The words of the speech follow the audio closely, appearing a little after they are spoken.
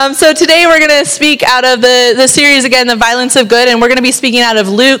So today we're going to speak out of the series again, The Violence of Good, and we're going to be speaking out of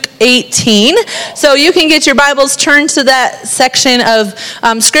Luke 18. So you can get your Bibles turned to that section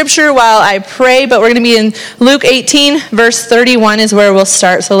of Scripture while I pray, but we're going to be in Luke 18, verse 31 is where we'll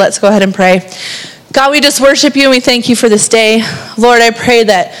start. So let's go ahead and pray. God, we just worship you and we thank you for this day. Lord, I pray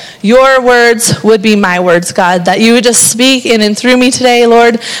that your words would be my words, God, that you would just speak in and through me today,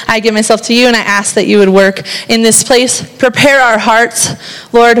 Lord. I give myself to you and I ask that you would work in this place. Prepare our hearts,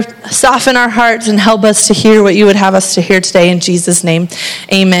 Lord, soften our hearts and help us to hear what you would have us to hear today in Jesus' name.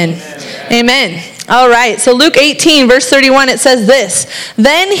 Amen. Amen. All right, so Luke 18, verse 31, it says this.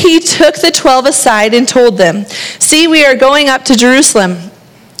 Then he took the 12 aside and told them, "See, we are going up to Jerusalem.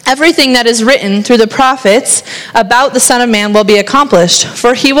 Everything that is written through the prophets about the Son of Man will be accomplished,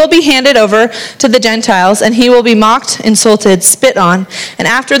 for he will be handed over to the Gentiles, and he will be mocked, insulted, spit on, and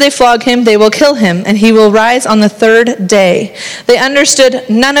after they flog him, they will kill him, and he will rise on the third day." They understood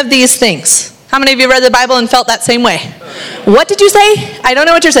none of these things. How many of you read the Bible and felt that same way? What did you say? I don't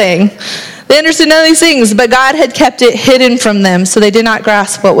know what you're saying. They understood none of these things, but God had kept it hidden from them, so they did not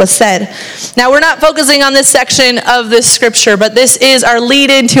grasp what was said. Now, we're not focusing on this section of this scripture, but this is our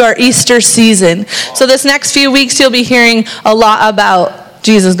lead into our Easter season. So this next few weeks, you'll be hearing a lot about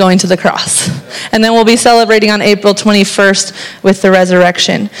Jesus going to the cross. And then we'll be celebrating on April 21st with the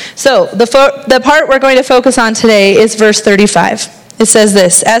resurrection. So the part we're going to focus on today is verse 35. It says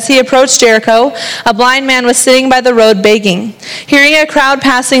this: "As he approached Jericho, a blind man was sitting by the road begging. Hearing a crowd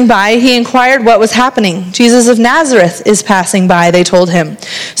passing by, he inquired what was happening. 'Jesus of Nazareth is passing by,' they told him.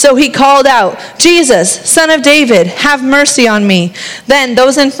 So he called out, 'Jesus, Son of David, have mercy on me.' Then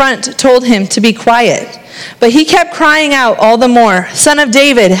those in front told him to be quiet. But he kept crying out all the more, 'Son of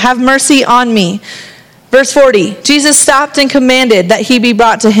David, have mercy on me.' Verse 40, Jesus stopped and commanded that he be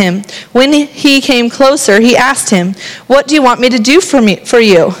brought to him. When he came closer, he asked him, 'What do you want me to do for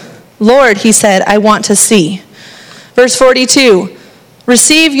you?' 'Lord,' he said, 'I want to see.' Verse 42,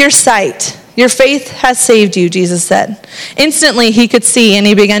 "Receive your sight. Your faith has saved you," Jesus said. Instantly he could see, and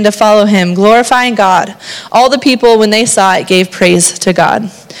he began to follow him, glorifying God. All the people, when they saw it, gave praise to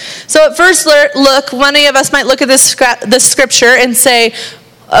God. So at first look, many of us might look at this scripture and say,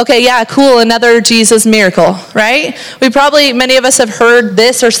 okay, yeah, cool, another Jesus miracle, right? Many of us have heard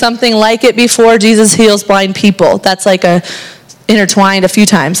this or something like it before. Jesus heals blind people. That's like intertwined a few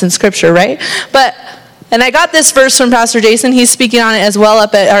times in scripture, right? And I got this verse from Pastor Jason. He's speaking on it as well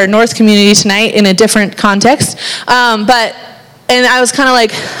up at our North community tonight in a different context. And I was kind of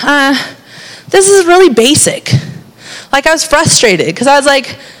like, this is really basic. Like, I was frustrated because I was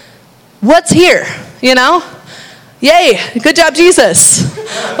like, what's here, you know? Yay, good job, Jesus.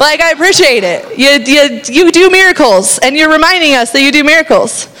 Like, I appreciate it. You do miracles, and you're reminding us that you do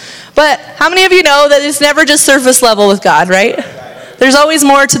miracles. But how many of you know that it's never just surface level with God, right? There's always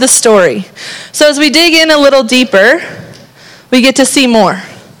more to the story. So as we dig in a little deeper, we get to see more.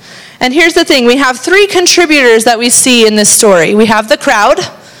 And here's the thing. We have three contributors that we see in this story. We have the crowd.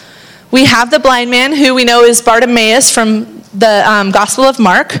 We have the blind man, who we know is Bartimaeus from the Gospel of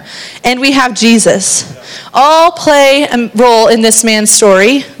Mark, and we have Jesus. All play a role in this man's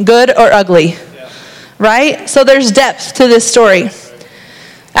story, good or ugly, right? So there's depth to this story.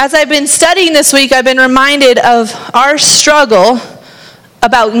 As I've been studying this week, I've been reminded of our struggle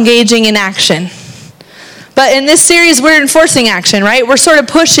about engaging in action. But in this series, we're enforcing action, right? We're sort of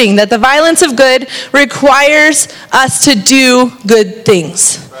pushing that the violence of good requires us to do good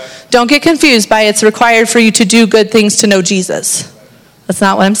things. Don't get confused by it's required for you to do good things to know Jesus. That's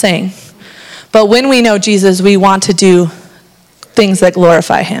not what I'm saying. But when we know Jesus, we want to do things that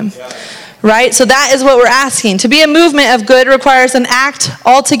glorify him. Right? So that is what we're asking. To be a movement of good requires an act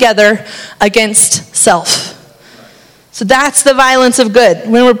altogether against self. So that's the violence of good,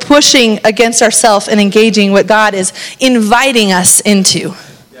 when we're pushing against ourselves and engaging what God is inviting us into.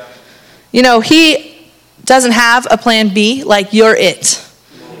 You know, he doesn't have a plan B, like you're it.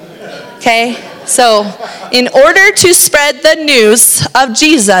 Okay? So in order to spread the news of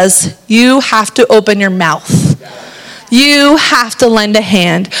Jesus, you have to open your mouth. You have to lend a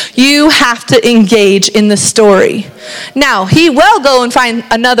hand. You have to engage in the story. Now, he will go and find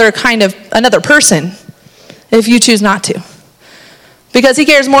another person if you choose not to. Because he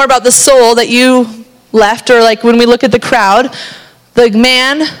cares more about the soul that you left, or like when we look at the crowd, the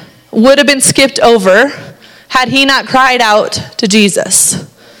man would have been skipped over had he not cried out to Jesus.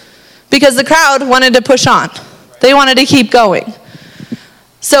 Because the crowd wanted to push on. They wanted to keep going.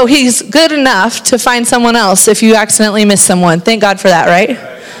 So he's good enough to find someone else if you accidentally miss someone. Thank God for that, right?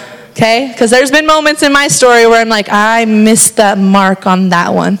 Okay? Because there's been moments in my story where I'm like, I missed that mark on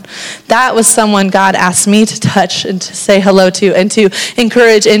that one. That was someone God asked me to touch and to say hello to and to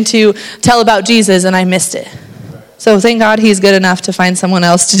encourage and to tell about Jesus, and I missed it. So thank God he's good enough to find someone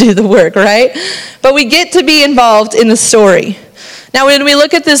else to do the work, right? But we get to be involved in the story. Now, when we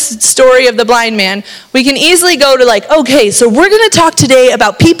look at this story of the blind man, we can easily go to like, okay, so we're going to talk today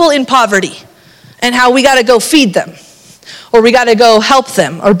about people in poverty and how we got to go feed them, or we got to go help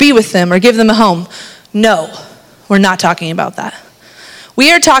them, or be with them, or give them a home. No, we're not talking about that.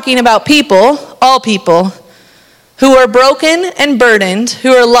 We are talking about people, all people, who are broken and burdened,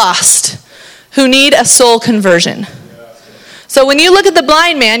 who are lost, who need a soul conversion. So when you look at the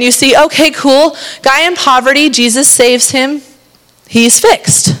blind man, you see, okay, cool, guy in poverty, Jesus saves him. He's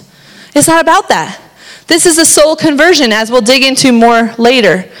fixed. It's not about that. This is a soul conversion, as we'll dig into more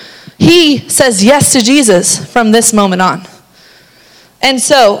later. He says yes to Jesus from this moment on. And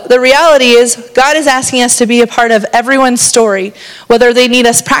so the reality is God is asking us to be a part of everyone's story, whether they need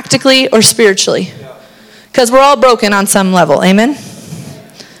us practically or spiritually. Because we're all broken on some level. Amen?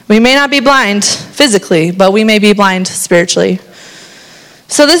 We may not be blind physically, but we may be blind spiritually.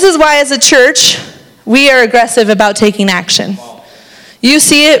 So this is why as a church, we are aggressive about taking action. You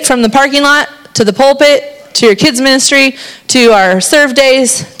see it from the parking lot to the pulpit, to your kids' ministry, to our serve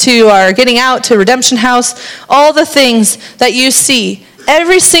days, to our getting out, to Redemption House, all the things that you see.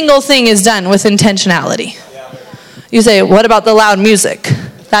 Every single thing is done with intentionality. You say, what about the loud music?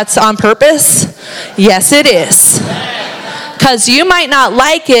 That's on purpose? Yes, it is. Because you might not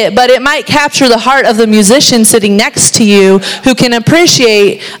like it, but it might capture the heart of the musician sitting next to you who can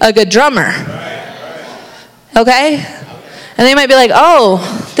appreciate a good drummer. Okay? And they might be like, oh,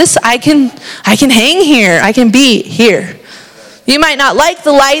 this I can hang here. I can be here. You might not like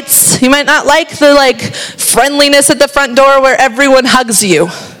the lights. You might not like the friendliness at the front door where everyone hugs you.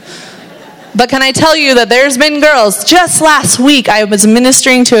 But can I tell you that there's been girls, just last week I was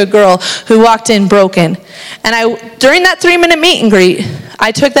ministering to a girl who walked in broken. And during that 3-minute meet and greet,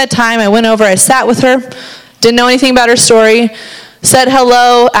 I took that time, I went over, I sat with her, didn't know anything about her story, said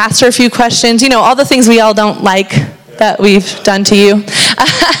hello, asked her a few questions, all the things we all don't like that we've done to you.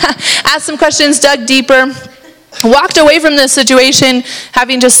 Asked some questions, dug deeper, walked away from this situation,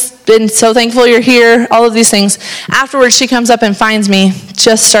 having just been so thankful you're here, all of these things. Afterwards, she comes up and finds me,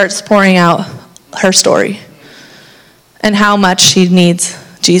 just starts pouring out her story and how much she needs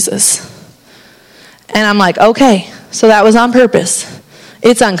Jesus. And I'm like, okay, so that was on purpose.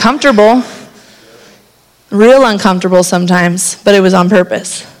 It's uncomfortable, real uncomfortable sometimes, but it was on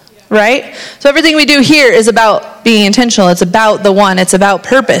purpose. Right? So everything we do here is about being intentional. It's about the one. It's about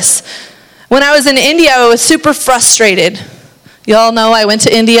purpose. When I was in India, I was super frustrated. You all know I went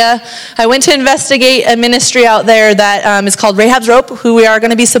to India. I went to investigate a ministry out there that is called Rahab's Rope, who we are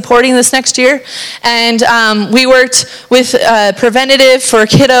going to be supporting this next year. And we worked with preventative for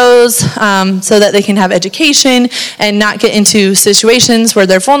kiddos so that they can have education and not get into situations where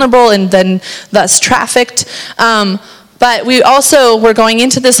they're vulnerable and then thus trafficked. But we also were going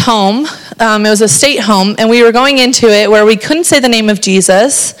into this home. It was a state home, and we were going into it where we couldn't say the name of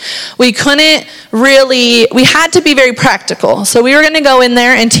Jesus. We had to be very practical. So we were going to go in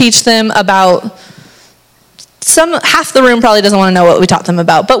there and teach them about half the room probably doesn't want to know what we taught them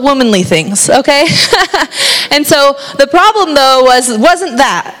about, but womanly things, okay? And so the problem, though, wasn't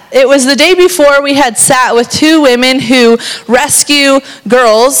that. It was the day before we had sat with 2 women who rescue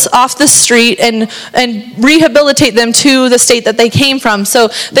girls off the street and rehabilitate them to the state that they came from. So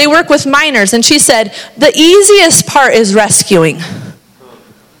they work with minors, and she said, the easiest part is rescuing.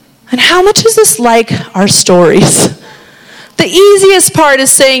 And how much is this like our stories? The easiest part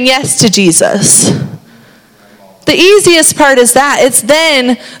is saying yes to Jesus. The easiest part is that. It's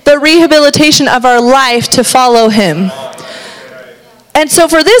then the rehabilitation of our life to follow him. And so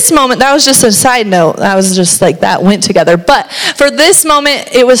for this moment, that was just a side note. That was just like that went together. But for this moment,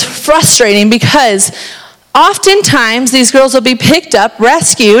 it was frustrating because oftentimes these girls will be picked up,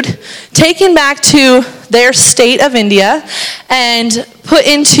 rescued, taken back to their state of India, and put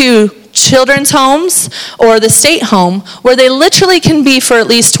into children's homes or the state home where they literally can be for at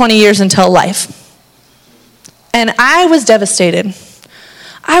least 20 years until life. And I was devastated.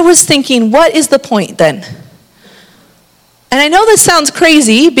 I was thinking, what is the point then? And I know this sounds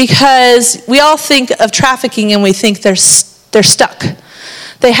crazy because we all think of trafficking and we think they're stuck.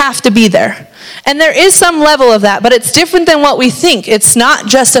 They have to be there. And there is some level of that, but it's different than what we think. It's not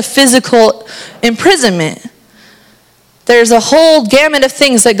just a physical imprisonment. There's a whole gamut of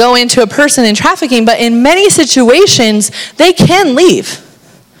things that go into a person in trafficking, but in many situations, they can leave.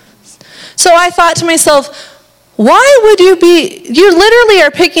 So I thought to myself, why would you literally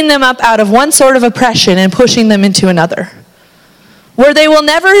are picking them up out of one sort of oppression and pushing them into another, where they will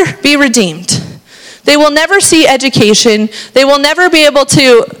never be redeemed. They will never see education. They will never be able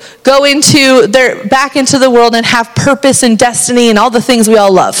to go back into the world and have purpose and destiny and all the things we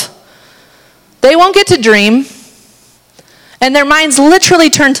all love. They won't get to dream, and their minds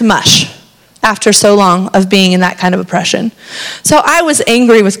literally turn to mush after so long of being in that kind of oppression. So I was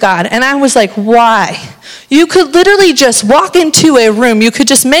angry with God, and I was like, why? You could literally just walk into a room. You could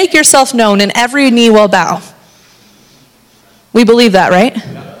just make yourself known, and every knee will bow. We believe that, right?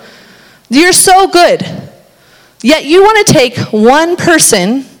 Yeah. You're so good. Yet you want to take one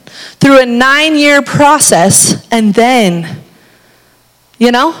person through a 9-year process, and then,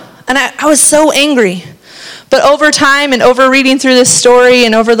 and I was so angry. But over time and over reading through this story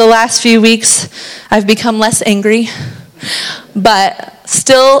and over the last few weeks, I've become less angry. But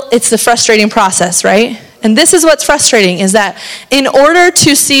still, it's the frustrating process, right? And this is what's frustrating, is that in order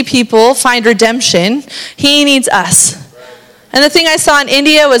to see people find redemption, he needs us. And the thing I saw in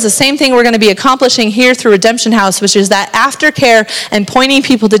India was the same thing we're going to be accomplishing here through Redemption House, which is that aftercare and pointing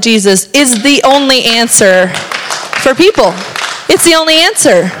people to Jesus is the only answer for people. It's the only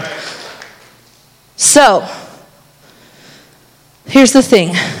answer. So, here's the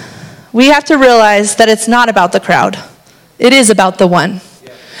thing. We have to realize that it's not about the crowd. It is about the one.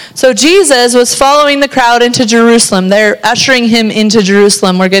 So Jesus was following the crowd into Jerusalem. They're ushering him into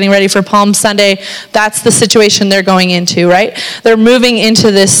Jerusalem. We're getting ready for Palm Sunday. That's the situation they're going into, right? They're moving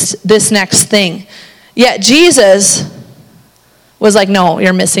into this next thing. Yet Jesus was like, no,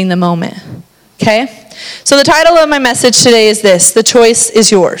 you're missing the moment. Okay? So the title of my message today is this: The Choice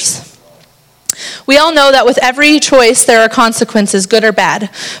is Yours. We all know that with every choice there are consequences, good or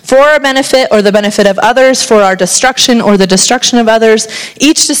bad, for our benefit or the benefit of others, for our destruction or the destruction of others.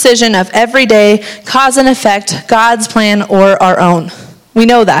 Each decision of every day, cause and effect, God's plan or our own. We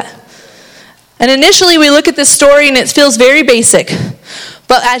know that. And initially we look at this story and it feels very basic.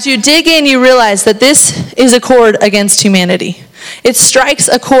 But as you dig in, you realize that this is a chord against humanity. It strikes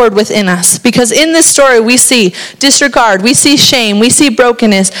a chord within us, because in this story we see disregard, we see shame, we see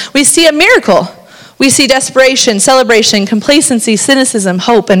brokenness, we see a miracle, we see desperation, celebration, complacency, cynicism,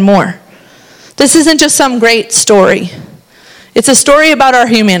 hope, and more. This isn't just some great story. It's a story about our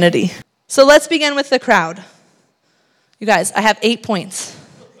humanity. So let's begin with the crowd. You guys, I have 8 points.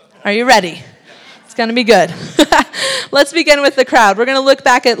 Are you ready? It's going to be good. Let's begin with the crowd. We're going to look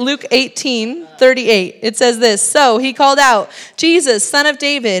back at Luke 18:38. It says this: So he called out, "Jesus, Son of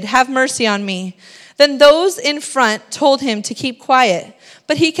David, have mercy on me." Then those in front told him to keep quiet,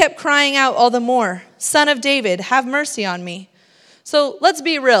 but he kept crying out all the more, "Son of David, have mercy on me." So let's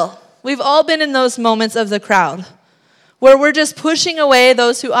be real. We've all been in those moments of the crowd where we're just pushing away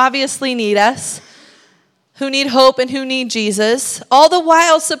those who obviously need us, who need hope and who need Jesus, all the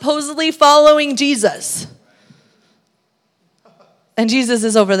while supposedly following Jesus. And Jesus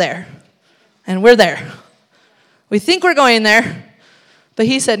is over there, and we're there. We think we're going there, but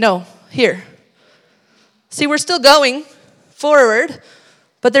he said, no, here. See, we're still going forward,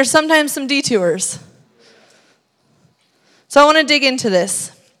 but there's sometimes some detours. So I want to dig into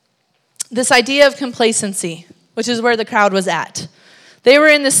this idea of complacency, which is where the crowd was at. They were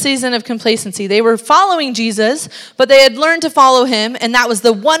in this season of complacency. They were following Jesus, but they had learned to follow him, and that was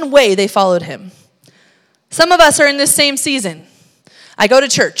the one way they followed him. Some of us are in this same season. I go to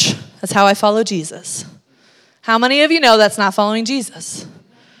church. That's how I follow Jesus. How many of you know that's not following Jesus?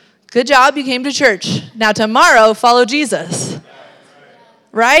 Good job, you came to church. Now tomorrow, follow Jesus.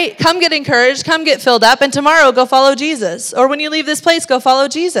 Right? Come get encouraged, come get filled up, and tomorrow go follow Jesus. Or when you leave this place, go follow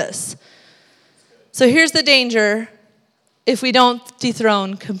Jesus. So here's the danger if we don't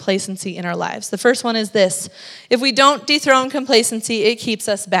dethrone complacency in our lives. The first one is this: if we don't dethrone complacency, it keeps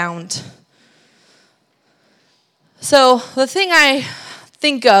us bound. So the thing I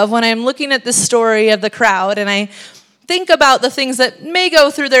think of when I'm looking at this story of the crowd, and I think about the things that may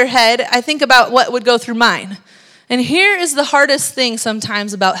go through their head, I think about what would go through mine. And here is the hardest thing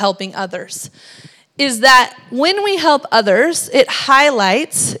sometimes about helping others, is that when we help others, it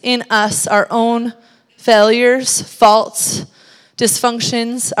highlights in us our own failures, faults,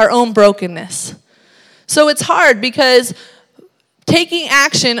 dysfunctions, our own brokenness. So it's hard because taking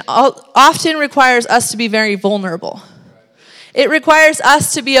action often requires us to be very vulnerable. It requires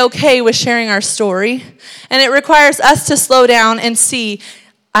us to be okay with sharing our story, and it requires us to slow down and see,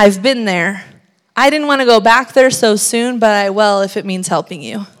 I've been there. I didn't want to go back there so soon, but I will if it means helping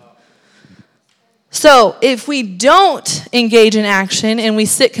you. So if we don't engage in action and we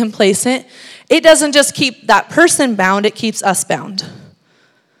sit complacent, it doesn't just keep that person bound, it keeps us bound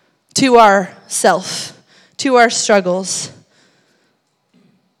to our self, to our struggles.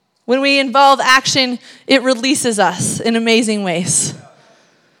 When we involve action, it releases us in amazing ways.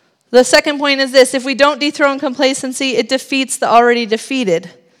 The second point is this: if we don't dethrone complacency, it defeats the already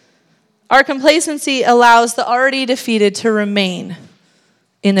defeated. Our complacency allows the already defeated to remain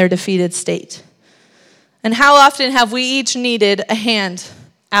in their defeated state. And how often have we each needed a hand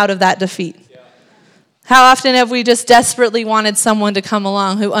out of that defeat? How often have we just desperately wanted someone to come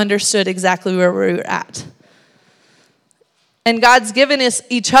along who understood exactly where we were at? And God's given us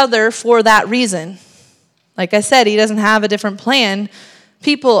each other for that reason. Like I said, he doesn't have a different plan.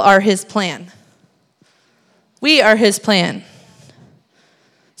 People are his plan. We are his plan.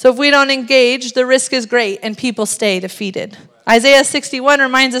 So if we don't engage, the risk is great and people stay defeated. Isaiah 61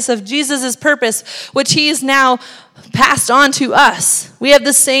 reminds us of Jesus' purpose, which he's now passed on to us. We have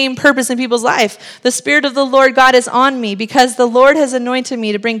the same purpose in people's life. The Spirit of the Lord God is on me because the Lord has anointed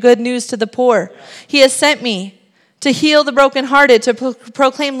me to bring good news to the poor. He has sent me to heal the brokenhearted, to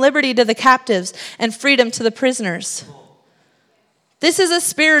proclaim liberty to the captives and freedom to the prisoners. This is a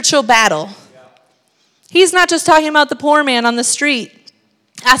spiritual battle. He's not just talking about the poor man on the street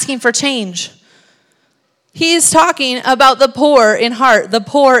asking for change. He's talking about the poor in heart, the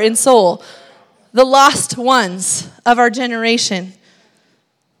poor in soul, the lost ones of our generation.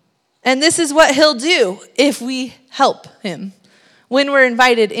 And this is what he'll do if we help him. When we're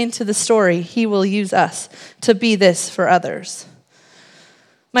invited into the story, he will use us to be this for others.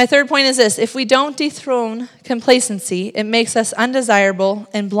 My third point is this: if we don't dethrone complacency, it makes us undesirable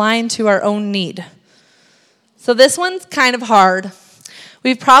and blind to our own need. So this one's kind of hard.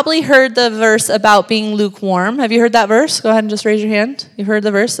 We've probably heard the verse about being lukewarm. Have you heard that verse? Go ahead and just raise your hand. You've heard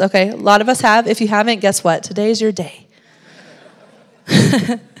the verse? Okay, a lot of us have. If you haven't, guess what? Today's your day.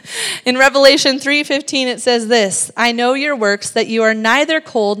 In Revelation 3:15, it says this: I know your works, that you are neither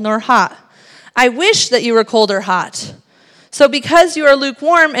cold nor hot. I wish that you were cold or hot. So because you are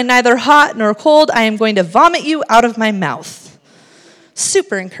lukewarm and neither hot nor cold, I am going to vomit you out of my mouth.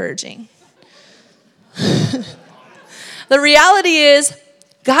 Super encouraging. The reality is,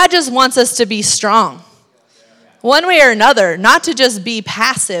 God just wants us to be strong. One way or another, not to just be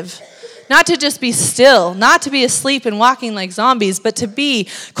passive, not to just be still, not to be asleep and walking like zombies, but to be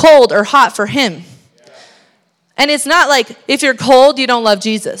cold or hot for him. And it's not like if you're cold, you don't love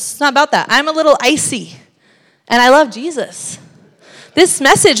Jesus. It's not about that. I'm a little icy, and I love Jesus. This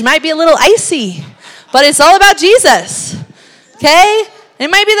message might be a little icy, but it's all about Jesus, okay? It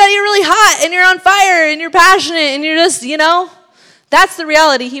might be that you're really hot, and you're on fire, and you're passionate, and you're just, that's the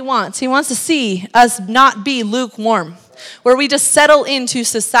reality he wants. He wants to see us not be lukewarm, where we just settle into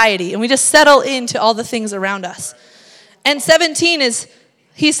society and we just settle into all the things around us. And 17 is,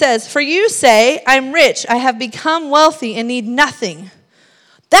 he says, for you say, I'm rich, I have become wealthy and need nothing.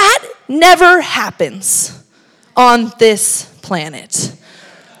 That never happens on this planet.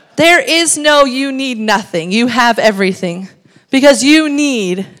 There is no you need nothing. You have everything. Because you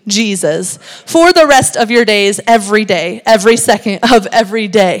need Jesus for the rest of your days, every day, every second of every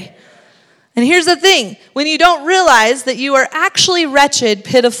day. And here's the thing: when you don't realize that you are actually wretched,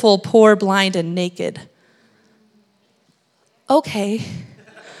 pitiful, poor, blind, and naked. Okay,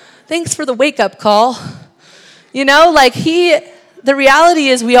 thanks for the wake-up call. The reality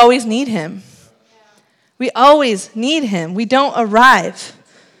is we always need him. We always need him. We don't arrive.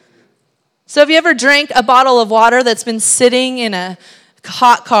 So have you ever drank a bottle of water that's been sitting in a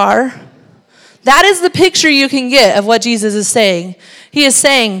hot car? That is the picture you can get of what Jesus is saying. He is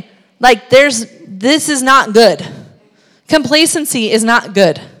saying, this is not good. Complacency is not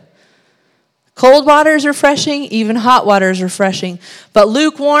good. Cold water is refreshing, even hot water is refreshing. But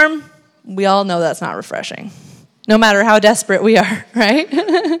lukewarm, we all know that's not refreshing, no matter how desperate we are,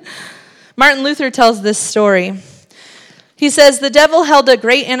 right? Martin Luther tells this story. He says, the devil held a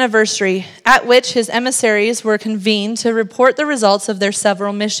great anniversary at which his emissaries were convened to report the results of their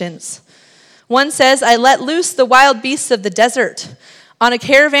several missions. One says, I let loose the wild beasts of the desert on a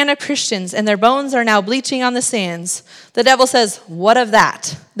caravan of Christians, and their bones are now bleaching on the sands. The devil says, what of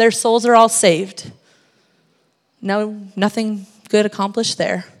that? Their souls are all saved. No, nothing good accomplished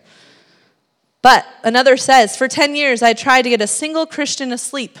there. But another says, for 10 years I tried to get a single Christian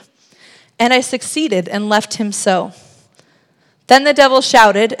asleep, and I succeeded and left him so. Then the devil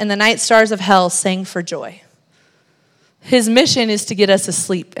shouted, and the night stars of hell sang for joy. His mission is to get us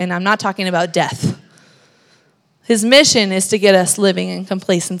asleep, and I'm not talking about death. His mission is to get us living in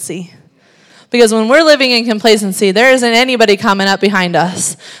complacency. Because when we're living in complacency, there isn't anybody coming up behind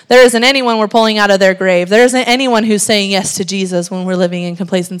us. There isn't anyone we're pulling out of their grave. There isn't anyone who's saying yes to Jesus when we're living in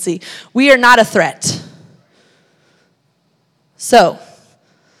complacency. We are not a threat. So,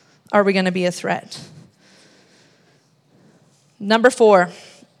 are we going to be a threat? Number 4,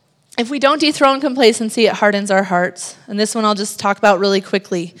 if we don't dethrone complacency, it hardens our hearts. And this one I'll just talk about really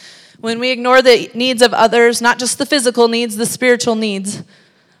quickly. When we ignore the needs of others, not just the physical needs, the spiritual needs,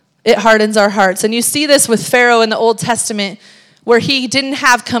 it hardens our hearts. And you see this with Pharaoh in the Old Testament, where he didn't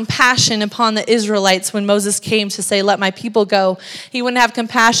have compassion upon the Israelites when Moses came to say, let my people go. He wouldn't have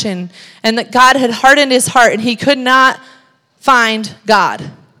compassion. And that God had hardened his heart, and he could not find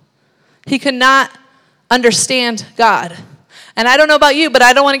God. He could not understand God. And I don't know about you, but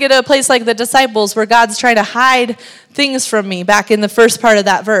I don't want to get to a place like the disciples where God's trying to hide things from me back in the first part of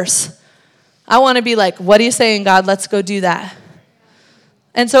that verse. I want to be like, what are you saying, God? Let's go do that.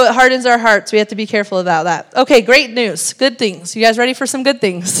 And so it hardens our hearts. We have to be careful about that. Okay, great news. Good things. You guys ready for some good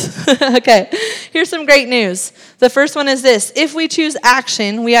things? Okay, here's some great news. The first one is this. If we choose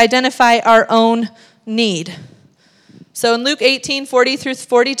action, we identify our own need. So in Luke 18:40 through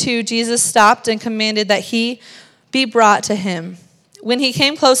 42, Jesus stopped and commanded that he be brought to him. When he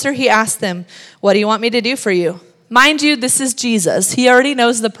came closer, he asked them, what do you want me to do for you? Mind you, this is Jesus. He already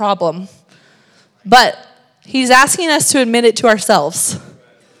knows the problem. But he's asking us to admit it to ourselves.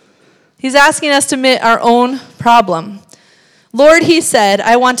 He's asking us to admit our own problem. Lord, he said,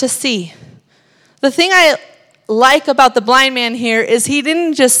 I want to see. The thing I like about the blind man here is he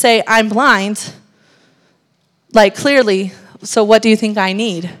didn't just say, I'm blind, like clearly, so what do you think I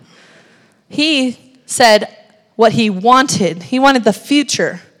need? He said what he wanted. He wanted the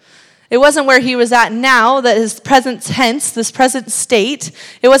future. It wasn't where he was at now, that his present tense, this present state.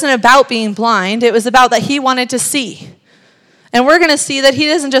 It wasn't about being blind. It was about that he wanted to see. And we're going to see that he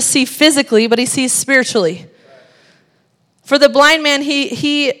doesn't just see physically, but he sees spiritually. For the blind man,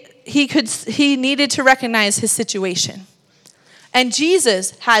 he needed to recognize his situation. And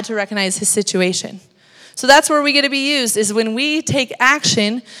Jesus had to recognize his situation. So that's where we get to be used, is when we take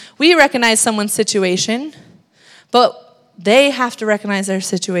action, we recognize someone's situation, but they have to recognize their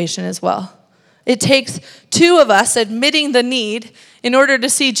situation as well. It takes two of us admitting the need in order to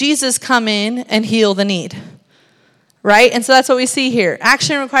see Jesus come in and heal the need. Right? And so that's what we see here.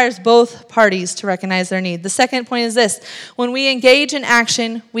 Action requires both parties to recognize their need. The second point is this. When we engage in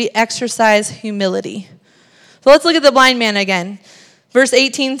action, we exercise humility. So let's look at the blind man again. Verse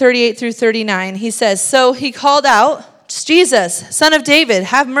 18, 38 through 39. He says, so he called out, Jesus, son of David,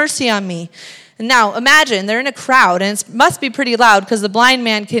 have mercy on me. And now imagine they're in a crowd, and it must be pretty loud because the blind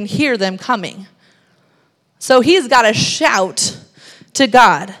man can hear them coming. So he's got to shout to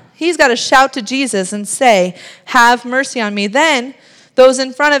God. He's got to shout to Jesus and say, have mercy on me. Then those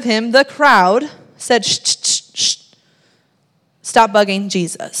in front of him, the crowd, said, shh, shh, shh, stop bugging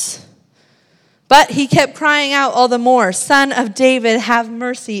Jesus. But he kept crying out all the more, Son of David, have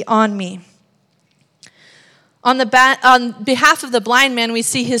mercy on me. On behalf of the blind man, we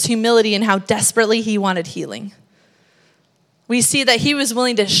see his humility and how desperately he wanted healing. We see that he was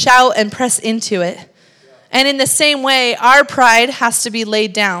willing to shout and press into it. And in the same way, our pride has to be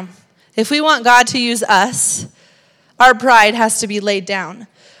laid down. If we want God to use us, our pride has to be laid down.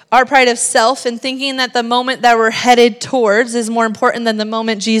 Our pride of self and thinking that the moment that we're headed towards is more important than the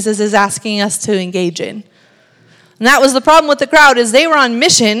moment Jesus is asking us to engage in. And that was the problem with the crowd, is they were on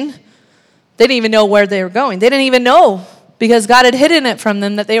mission. They didn't even know where they were going. They didn't even know, because God had hidden it from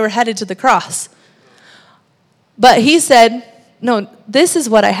them, that they were headed to the cross. But he said, no, this is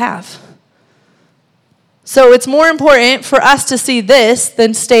what I have. So it's more important for us to see this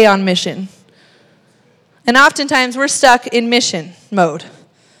than stay on mission. And oftentimes we're stuck in mission mode.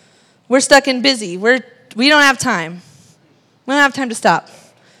 We're stuck in busy. We don't have time. We don't have time to stop.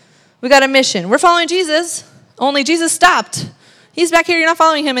 We got a mission. We're following Jesus, only Jesus stopped. He's back here. You're not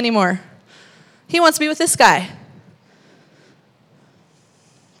following him anymore. He wants to be with this guy.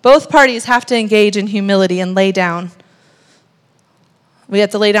 Both parties have to engage in humility and lay down. We have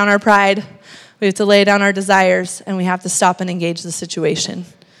to lay down our pride. We have to lay down our desires, and we have to stop and engage the situation.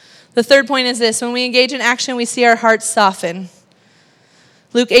 The third point is this. When we engage in action, we see our hearts soften.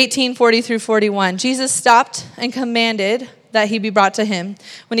 Luke 18:40 through 41. Jesus stopped and commanded that he be brought to him.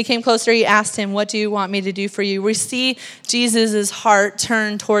 When he came closer, he asked him, what do you want me to do for you? We see Jesus' heart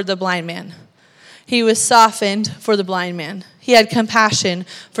turn toward the blind man. He was softened for the blind man. He had compassion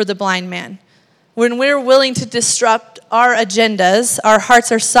for the blind man. When we're willing to disrupt our agendas, our hearts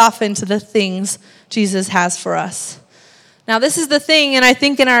are softened to the things Jesus has for us. Now, this is the thing, and I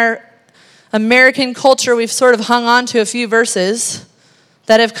think in our American culture, we've sort of hung on to a few verses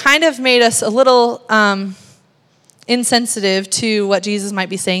that have kind of made us a little insensitive to what Jesus might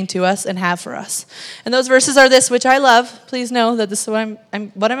be saying to us and have for us. And those verses are this, which I love. Please know that this is what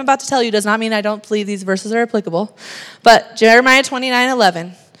I'm about to tell you does not mean I don't believe these verses are applicable. But Jeremiah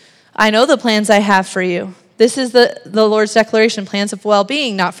 29:11, I know the plans I have for you. This is the Lord's declaration, plans of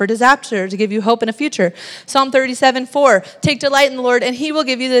well-being, not for disaster, to give you hope in a future. Psalm 37:4, take delight in the Lord, and he will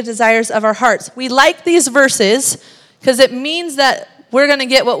give you the desires of our hearts. We like these verses because it means that we're going to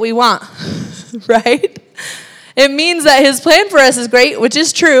get what we want, right? It means that his plan for us is great, which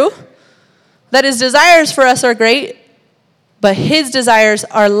is true, that his desires for us are great, but his desires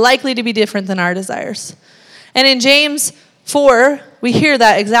are likely to be different than our desires. And in James 4, we hear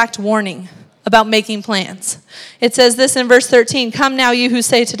that exact warning about making plans. It says this in verse 13, come now you who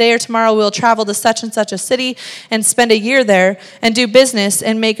say today or tomorrow we'll travel to such and such a city and spend a year there and do business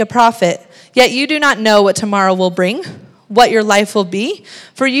and make a profit. Yet you do not know what tomorrow will bring, what your life will be,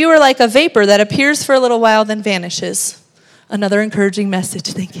 for you are like a vapor that appears for a little while then vanishes. Another encouraging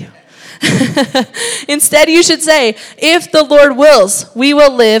message, thank you. Instead you should say, if the Lord wills, we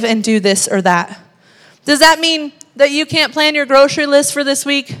will live and do this or that. Does that mean that you can't plan your grocery list for this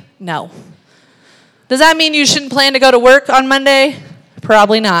week? No. Does that mean you shouldn't plan to go to work on Monday?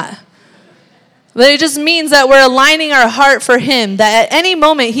 Probably not. But it just means that we're aligning our heart for him, that at any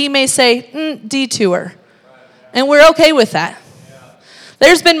moment he may say, detour. And we're okay with that.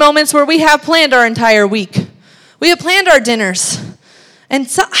 There's been moments where we have planned our entire week. We have planned our dinners. And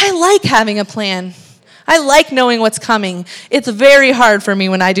so I like having a plan. I like knowing what's coming. It's very hard for me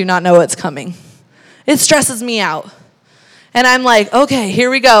when I do not know what's coming. It stresses me out. And I'm like, okay, here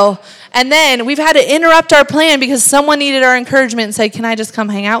we go. And then we've had to interrupt our plan because someone needed our encouragement and said, can I just come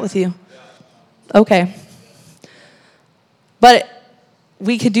hang out with you? Okay. But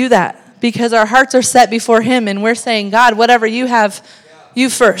we could do that because our hearts are set before him and we're saying, God, whatever you have, you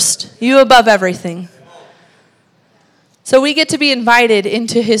first. You above everything. So we get to be invited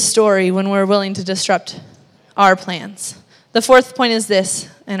into his story when we're willing to disrupt our plans. The fourth point is this,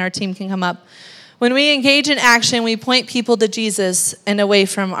 and our team can come up. When we engage in action, we point people to Jesus and away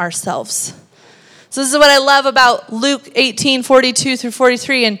from ourselves. So this is what I love about Luke 18:42 through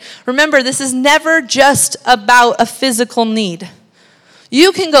 43. And remember, this is never just about a physical need.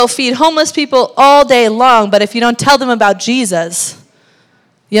 You can go feed homeless people all day long, but if you don't tell them about Jesus,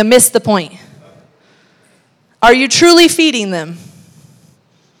 you miss the point. Are you truly feeding them?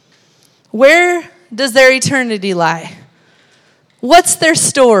 Where does their eternity lie? What's their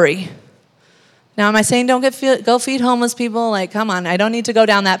story? Now, am I saying don't go feed homeless people? Like, come on, I don't need to go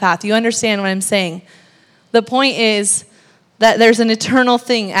down that path. You understand what I'm saying. The point is that there's an eternal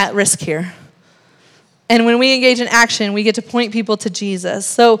thing at risk here. And when we engage in action, we get to point people to Jesus.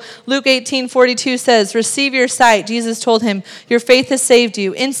 So Luke 18:42 says, receive your sight. Jesus told him, your faith has saved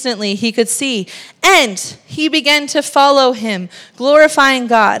you. Instantly, he could see. And he began to follow him, glorifying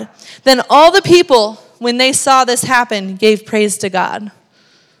God. Then all the people, when they saw this happen, gave praise to God.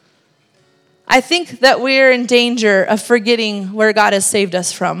 I think that we're in danger of forgetting where God has saved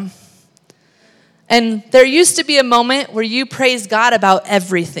us from. And there used to be a moment where you praised God about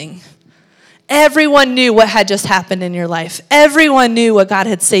everything. Everyone knew what had just happened in your life. Everyone knew what God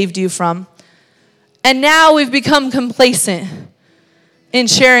had saved you from. And now we've become complacent in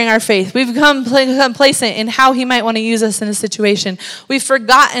sharing our faith. We've become complacent in how he might want to use us in a situation. We've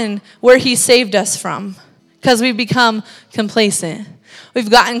forgotten where he saved us from because we've become complacent. We've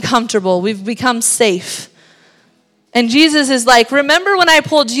gotten comfortable. We've become safe. And Jesus is like, remember when I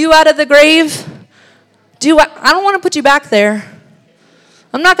pulled you out of the grave? I don't want to put you back there.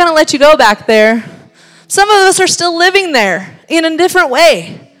 I'm not going to let you go back there. Some of us are still living there in a different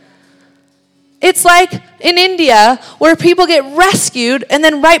way. It's like in India where people get rescued and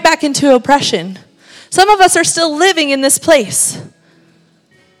then right back into oppression. Some of us are still living in this place.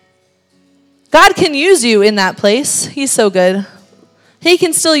 God can use you in that place. He's so good. He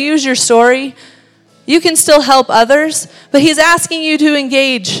can still use your story. You can still help others, but he's asking you to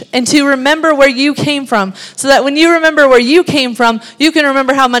engage and to remember where you came from so that when you remember where you came from, you can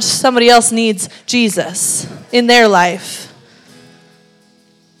remember how much somebody else needs Jesus in their life.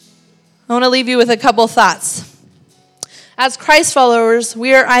 I want to leave you with a couple thoughts. As Christ followers,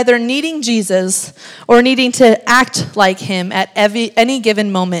 we are either needing Jesus or needing to act like him at any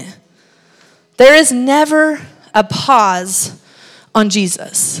given moment. There is never a pause on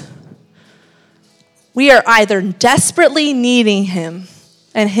Jesus. We are either desperately needing him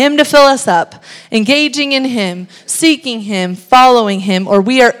and him to fill us up, engaging in him, seeking him, following him, or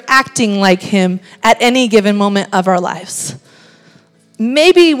we are acting like him at any given moment of our lives.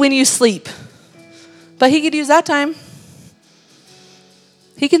 Maybe when you sleep, but he could use that time.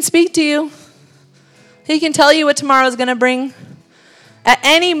 He can speak to you. He can tell you what tomorrow is going to bring. At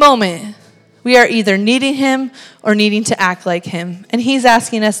any moment, we are either needing him or needing to act like him. And he's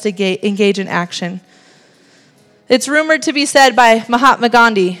asking us to engage in action. It's rumored to be said by Mahatma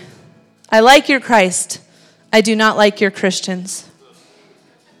Gandhi, I like your Christ. I do not like your Christians.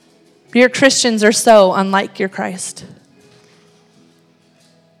 Your Christians are so unlike your Christ.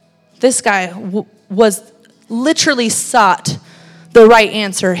 This guy was literally sought the right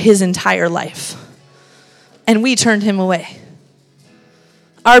answer his entire life. And we turned him away.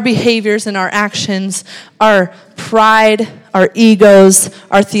 Our behaviors and our actions, our pride, our egos,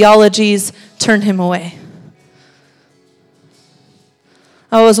 our theologies turned him away.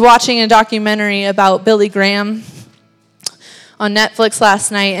 I was watching a documentary about Billy Graham on Netflix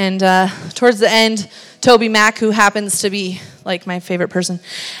last night, and towards the end, Toby Mac, who happens to be like my favorite person,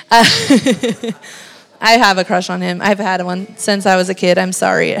 I have a crush on him. I've had one since I was a kid. I'm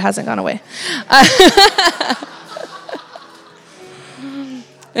sorry, it hasn't gone away.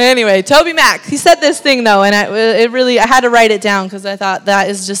 Anyway, Toby Mac, he said this thing though, and I had to write it down because I thought that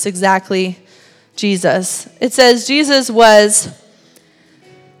is just exactly Jesus. It says Jesus was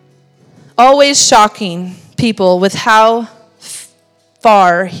always shocking people with how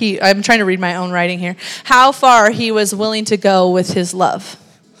far I'm trying to read my own writing here, how far he was willing to go with his love.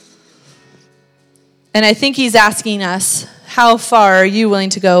 And I think he's asking us, how far are you willing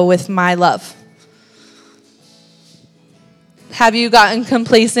to go with my love? Have you gotten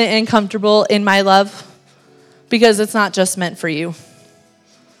complacent and comfortable in my love? Because it's not just meant for you.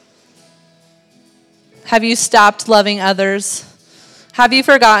 Have you stopped loving others? Have you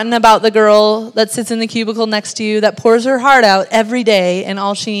forgotten about the girl that sits in the cubicle next to you that pours her heart out every day and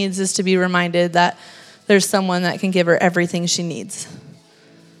all she needs is to be reminded that there's someone that can give her everything she needs?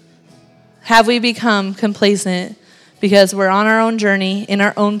 Have we become complacent because we're on our own journey, in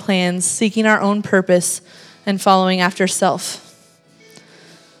our own plans, seeking our own purpose, and following after self?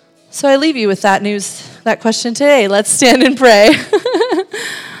 So I leave you with that question today. Let's stand and pray.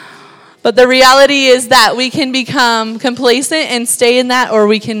 But the reality is that we can become complacent and stay in that, or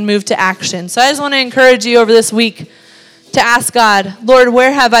we can move to action. So I just want to encourage you over this week to ask God, Lord,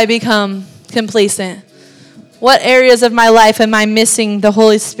 where have I become complacent? What areas of my life am I missing the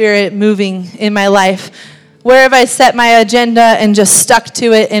Holy Spirit moving in my life? Where have I set my agenda and just stuck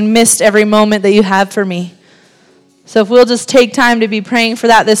to it and missed every moment that you have for me? So if we'll just take time to be praying for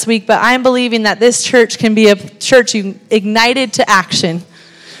that this week, but I'm believing that this church can be a church ignited to action.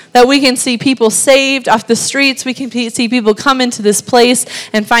 That we can see people saved off the streets. We can see people come into this place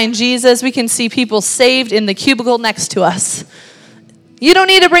and find Jesus. We can see people saved in the cubicle next to us. You don't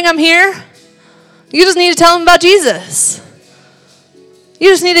need to bring them here. You just need to tell them about Jesus. You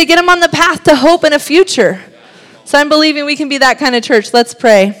just need to get them on the path to hope and a future. So I'm believing we can be that kind of church. Let's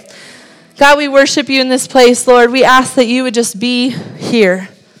pray. God, we worship you in this place, Lord. We ask that you would just be here.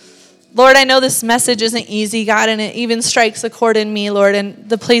 Lord, I know this message isn't easy, God, and it even strikes a chord in me, Lord, and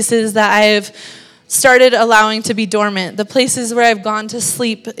the places that I have started allowing to be dormant, the places where I've gone to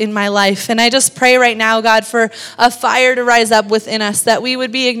sleep in my life. And I just pray right now, God, for a fire to rise up within us, that we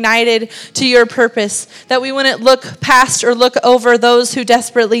would be ignited to your purpose, that we wouldn't look past or look over those who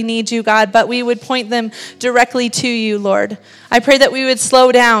desperately need you, God, but we would point them directly to you, Lord. I pray that we would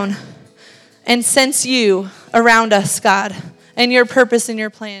slow down and sense you around us, God, and your purpose and your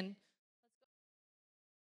plan.